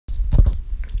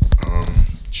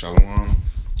Shalom.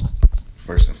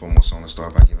 First and foremost, I want to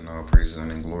start by giving all praises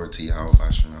and glory to Yahweh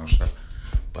Bashem Al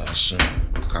Bashem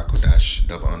Kakodash.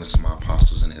 Double honor to my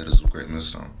apostles and elders of great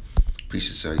millstone. Peace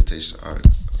and salutation to our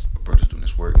brothers doing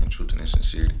this work in truth and in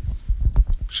sincerity.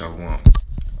 Shalom. All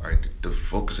right, the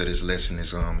focus of this lesson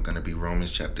is going to be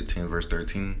Romans chapter 10, verse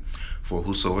 13. For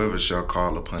whosoever shall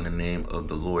call upon the name of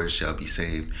the Lord shall be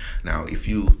saved. Now, if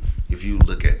you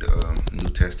look at the New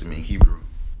Testament Hebrew,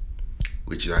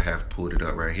 which I have pulled it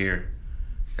up right here,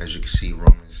 as you can see,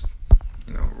 Romans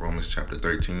chapter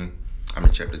 13.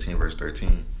 Chapter 10, verse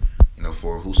 13.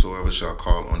 For whosoever shall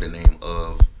call on the name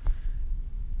of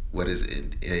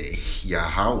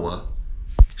Yahweh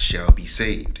shall be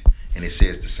saved. And it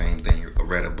says the same thing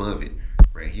right above it,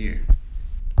 right here.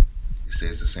 It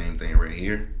says the same thing right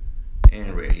here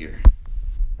and right here.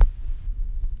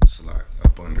 So like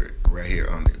up under it, right here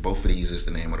under it. Both of these is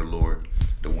the name of the Lord.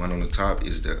 The one on the top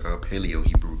is the Paleo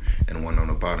Hebrew, and the one on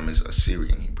the bottom is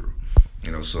Assyrian Hebrew.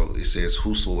 So it says,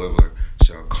 whosoever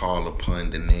shall call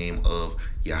upon the name of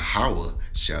Yahweh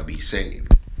shall be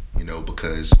saved.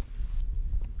 Because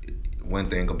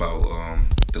one thing about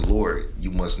the Lord,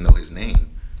 you must know his name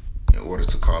in order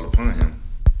to call upon him.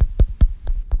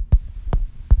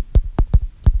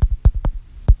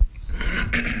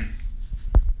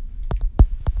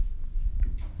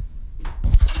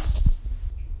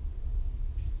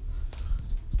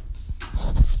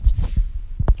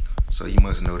 So you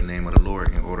must know the name of the Lord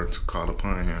in order to call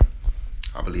upon him.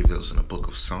 I believe it was in the book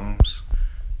of Psalms.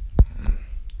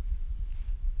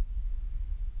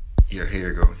 Yeah, here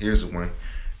you go. Here's the one.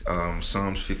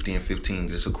 Psalms 50 and 15.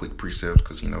 Just a quick precept,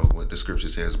 because you know what the scripture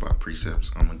says about precepts.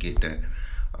 I'm going to get that.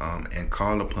 And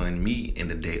call upon me in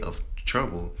the day of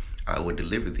trouble. I will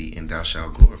deliver thee, and thou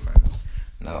shalt glorify me.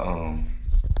 Now,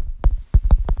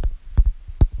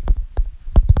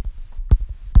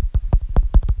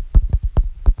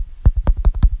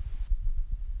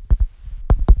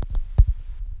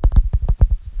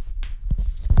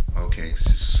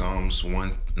 Psalms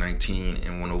 119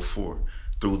 and 104.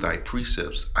 Through thy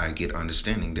precepts I get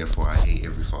understanding, therefore I hate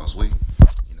every false way.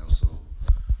 So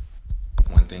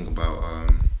one thing about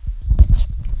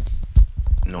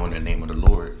knowing the name of the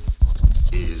Lord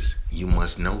is you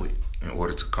must know it in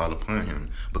order to call upon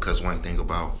him. Because one thing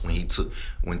about when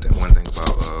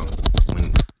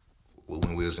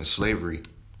we was in slavery,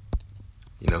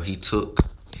 he took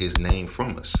his name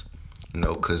from us.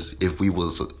 Because if we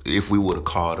would have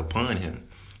called upon him,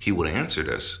 he would have answered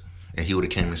us, and he would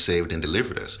have came and saved and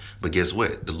delivered us. But guess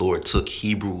what? The Lord took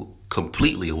Hebrew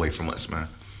completely away from us, man.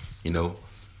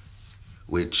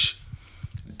 Which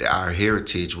our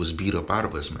heritage was beat up out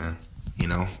of us, man.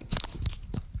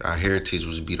 Our heritage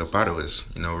was beat up out of us.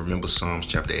 Remember Psalms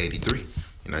chapter 83.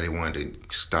 They wanted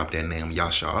to stop that name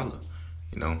Yasha'Allah,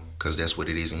 because that's what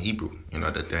it is in Hebrew.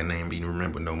 That name being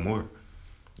remembered no more.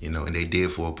 And they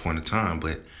did for a point of time,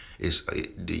 but it's,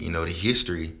 the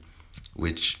history,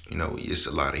 which, it's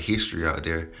a lot of history out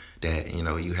there that,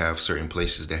 you have certain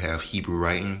places that have Hebrew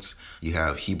writings, you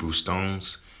have Hebrew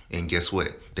stones, and guess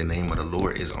what? The name of the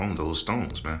Lord is on those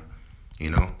stones, man,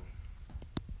 and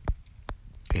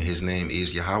his name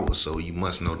is Yahweh, so you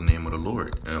must know the name of the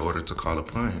Lord in order to call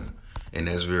upon him. And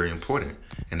that's very important.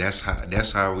 And that's how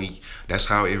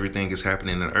everything is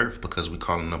happening on earth, because we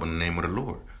calling up on the name of the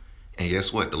Lord. And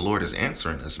guess what? The Lord is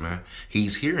answering us, man.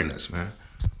 He's hearing us, man.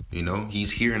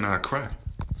 He's hearing our cry.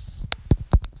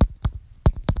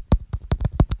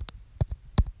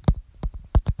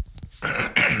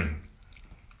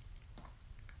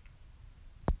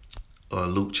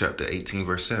 Luke chapter 18,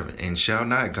 verse 7. And shall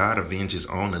not God avenge his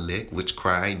own elect, which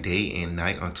cry day and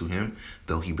night unto him,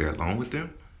 though he bear along with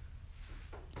them?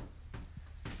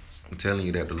 I'm telling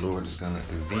you that the Lord is going to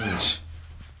avenge.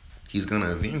 He's going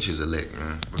to avenge his elect,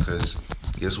 man, because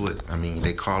guess what?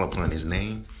 They call upon his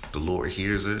name. The Lord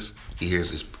hears us. He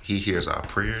hears our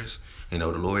prayers. The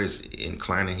Lord is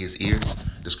inclining his ear.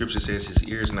 The scripture says his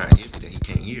ear is not heavy that he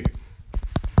can't hear.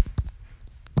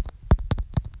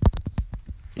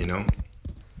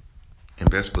 And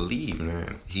best believe,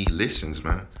 man, he listens,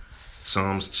 man.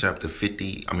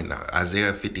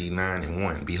 Isaiah 59 and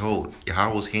 1. Behold,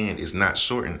 Yahweh's hand is not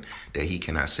shortened that he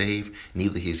cannot save,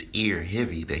 neither his ear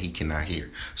heavy that he cannot hear.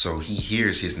 So he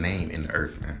hears his name in the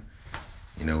earth, man.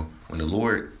 When the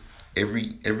Lord,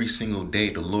 every single day,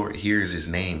 the Lord hears his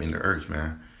name in the earth,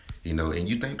 man. And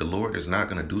you think the Lord is not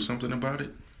going to do something about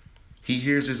it? He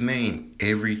hears his name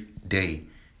every day,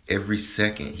 every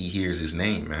second he hears his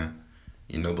name, man.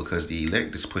 Because the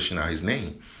elect is pushing out his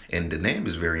name. And the name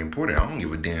is very important. I don't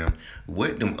give a damn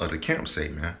what them other camps say,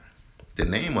 man. The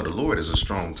name of the Lord is a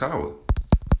strong tower.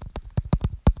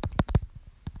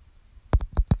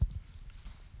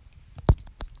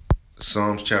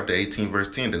 Psalms chapter 18, verse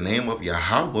 10. The name of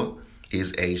Yahweh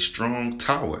is a strong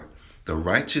tower. The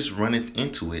righteous runneth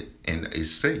into it and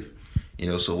is safe.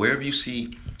 So wherever you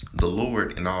see the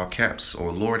Lord in all caps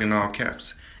or Lord in all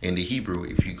caps in the Hebrew,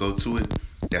 if you go to it,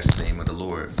 that's the name of the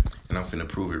Lord. And I'm finna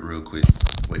prove it real quick.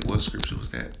 Wait, what scripture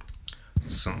was that?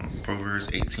 Proverbs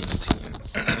 18 and 10.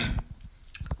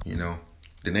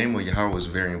 The name of Yahweh is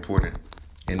very important.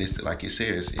 And it's like it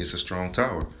says, it's a strong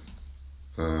tower.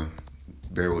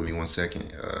 Bear with me 1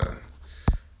 second.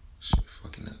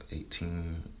 Fucking up.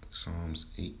 18, Psalms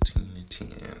 18 and 10.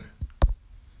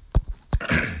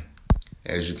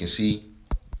 As you can see,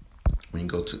 when you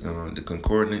go to the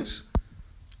concordance,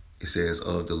 it says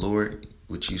of the Lord,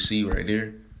 which you see right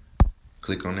there.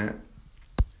 Click on that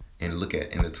and look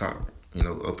at in the top,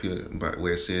 up here by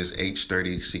where it says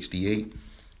H3068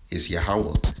 is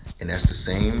Yahweh. And that's the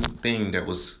same thing that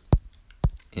was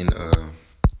in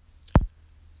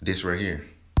this right here.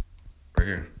 Right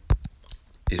here.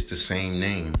 It's the same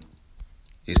name.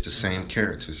 It's the same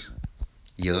characters.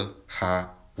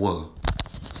 Yahweh.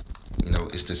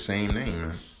 It's the same name,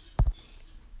 man.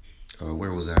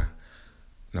 Where was I?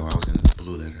 No, I was in the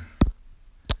blue letter.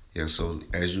 Yeah, so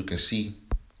as you can see,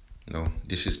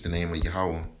 this is the name of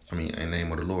Yahweh. The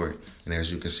name of the Lord. And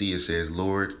as you can see, it says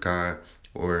Lord God,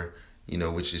 or,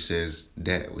 which it says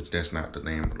that, which that's not the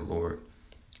name of the Lord.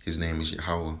 His name is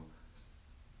Yahweh.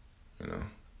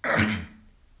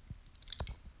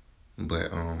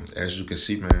 But as you can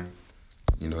see, man,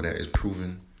 that is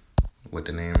proven what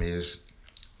the name is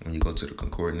when you go to the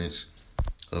concordance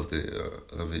of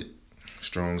it.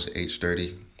 Strong's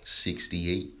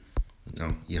H3068.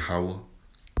 Yahweh.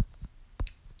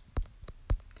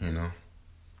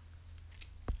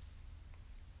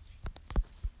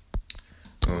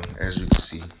 As you can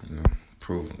see,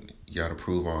 proven. You gotta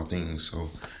prove all things.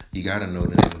 So you gotta know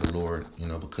the name of the Lord,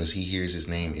 because he hears his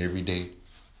name every day.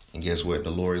 And guess what? The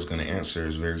Lord is gonna answer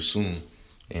us very soon.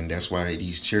 And that's why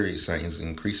these chariot sightings are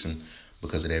increasing,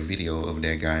 because of that video of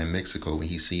that guy in Mexico when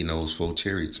he seen those 4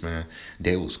 chariots, man.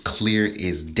 They was clear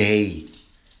as day.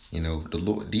 The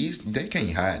Lord, they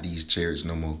can't hide these chariots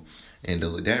no more. And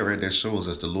that right there shows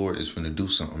us the Lord is finna do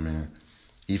something, man.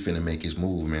 He finna make his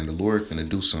move, man. The Lord finna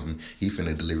do something. He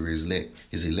finna deliver his elect.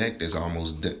 His elect is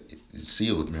almost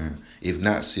sealed, man. If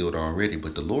not sealed already,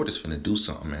 but the Lord is finna do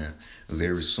something, man,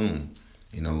 very soon.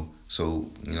 So,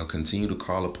 continue to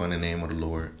call upon the name of the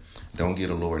Lord. Don't give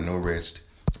the Lord no rest.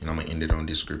 And I'm going to end it on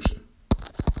this scripture.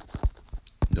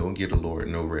 Don't give the Lord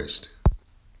no rest.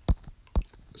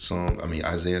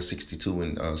 Isaiah 62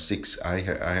 and 6. I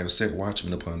have set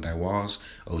watchmen upon thy walls,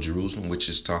 O Jerusalem, which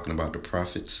is talking about the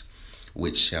prophets,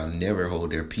 which shall never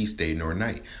hold their peace day nor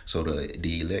night. So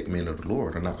the elect men of the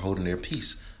Lord are not holding their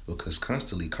peace, because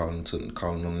constantly calling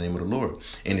on the name of the Lord.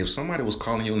 And if somebody was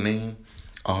calling your name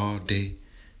all day,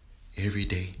 every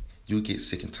day, you get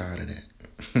sick and tired of that.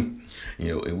 And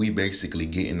we basically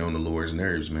getting on the Lord's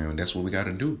nerves, man. That's what we got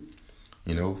to do.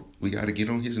 We got to get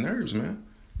on his nerves, man.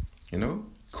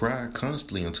 Cry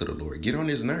constantly unto the Lord. Get on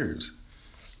his nerves.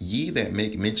 Ye that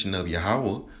make mention of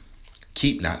Yahweh,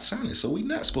 keep not silent. So we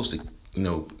not supposed to,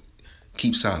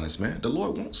 keep silence, man. The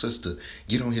Lord wants us to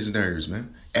get on his nerves,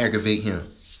 man. Aggravate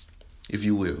him, if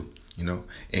you will.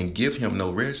 And give him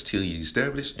no rest till he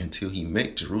establish, until he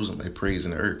make Jerusalem a praise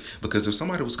in the earth. Because if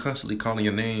somebody was constantly calling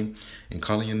your name and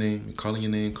calling your name and calling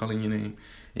your name, calling your name,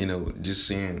 just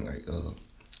saying like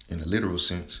in a literal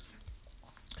sense,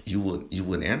 you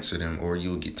wouldn't answer them, or you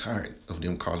would get tired of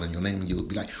them calling your name, and you would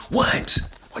be like, what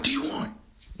do you want?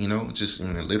 Just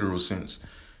in a literal sense,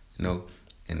 and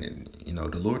then,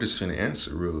 the Lord is finna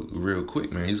answer real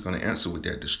quick, man. He's gonna answer with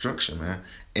that destruction, man,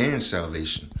 and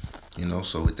salvation.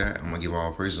 So with that, I'm going to give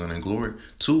all praise and glory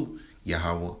to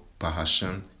Yahweh,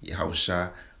 Bahashem, Yahweh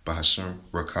Shai, Bahashem,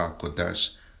 Rakah,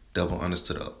 Kodash. Double honors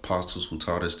to the apostles who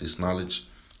taught us this knowledge,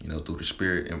 through the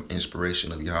spirit and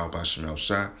inspiration of Yahweh, Bahashem, El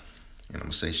Shai. And I'm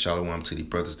going to say shalom to the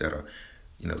brothers that are,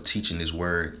 teaching this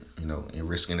word, and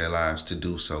risking their lives to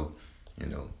do so. I'm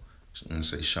going to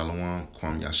say shalom,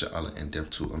 Kwam Yasha Allah, and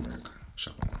depth to America.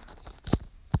 Shalom.